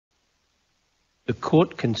The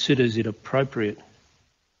Court considers it appropriate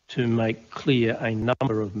to make clear a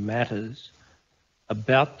number of matters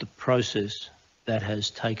about the process that has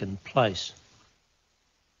taken place.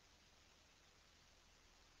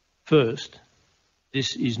 First,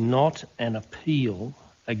 this is not an appeal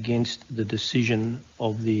against the decision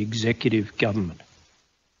of the executive government.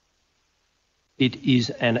 It is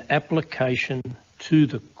an application to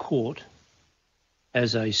the Court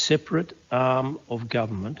as a separate arm of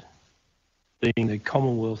government, being the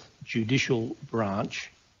Commonwealth Judicial Branch,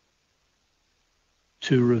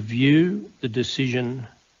 to review the decision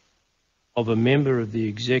of a member of the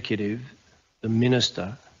executive, the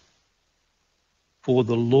minister, for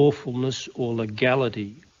the lawfulness or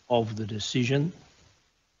legality of the decision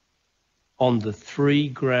on the three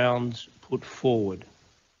grounds put forward.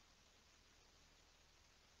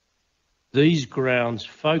 These grounds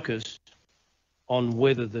focus on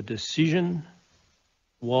whether the decision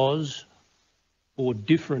was, for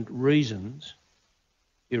different reasons,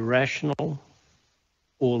 irrational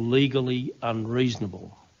or legally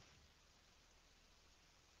unreasonable.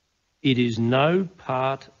 It is no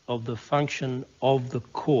part of the function of the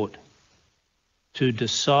Court to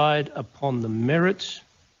decide upon the merits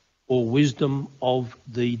or wisdom of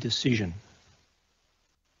the decision.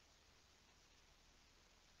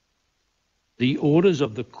 The orders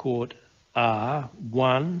of the Court are: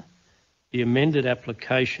 1, the amended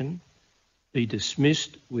application be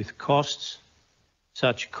dismissed with costs,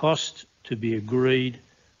 such costs to be agreed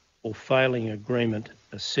or failing agreement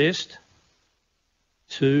assessed.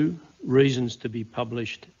 2, reasons to be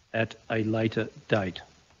published at a later date.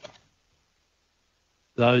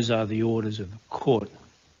 Those are the orders of the Court.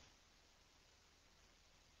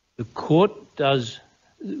 The Court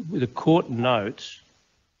notes,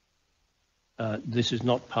 this is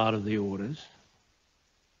not part of the orders,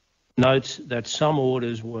 notes that some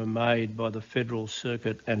orders were made by the Federal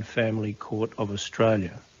Circuit and Family Court of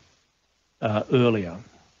Australia earlier.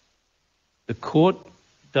 The Court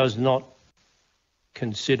does not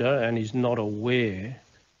consider and is not aware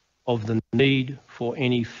of the need for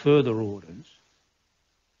any further orders,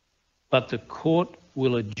 but the Court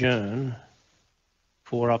will adjourn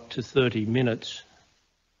for up to 30 minutes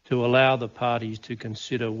to allow the parties to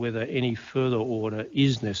consider whether any further order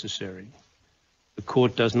is necessary. The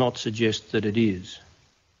Court does not suggest that it is.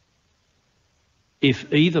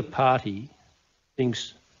 If either party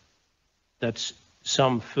thinks that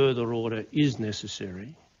some further order is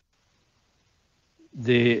necessary,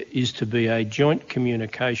 there is to be a joint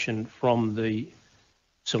communication from the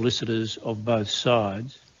solicitors of both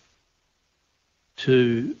sides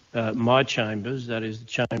to my chambers, that is the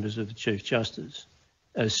chambers of the Chief Justice,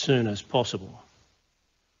 as soon as possible.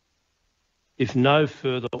 If no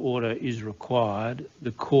further order is required,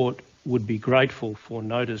 the Court would be grateful for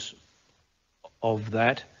notice of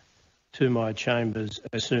that to my chambers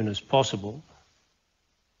as soon as possible.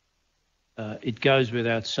 It goes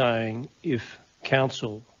without saying, if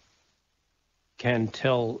counsel can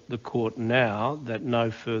tell the Court now that no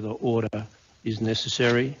further order is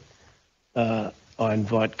necessary, I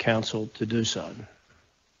invite counsel to do so.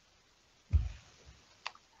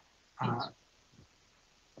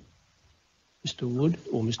 Mr. Wood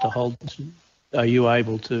or Mr. Holden, are you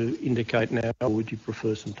able to indicate now, or would you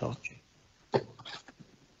prefer some time?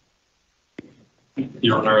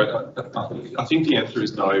 Your Honour, I think the answer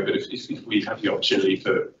is no, but if we have the opportunity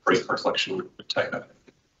for brief reflection, we'd take that.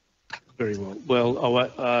 Very well. Well,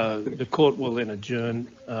 the Court will then adjourn,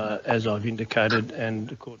 as I've indicated, and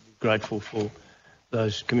the Court will be grateful for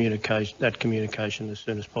that communication as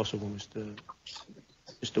soon as possible, Mr.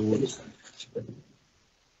 Wood.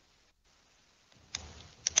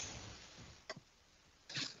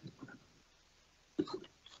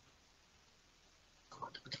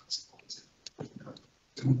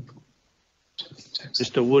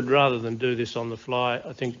 Mr. Wood, rather than do this on the fly,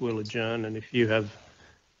 I think we'll adjourn, and if you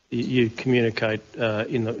communicate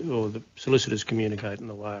or the solicitors communicate in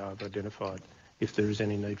the way I've identified, if there is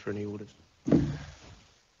any need for any orders.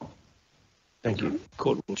 Thank you.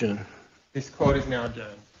 Court will adjourn. This court is now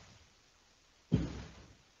adjourned.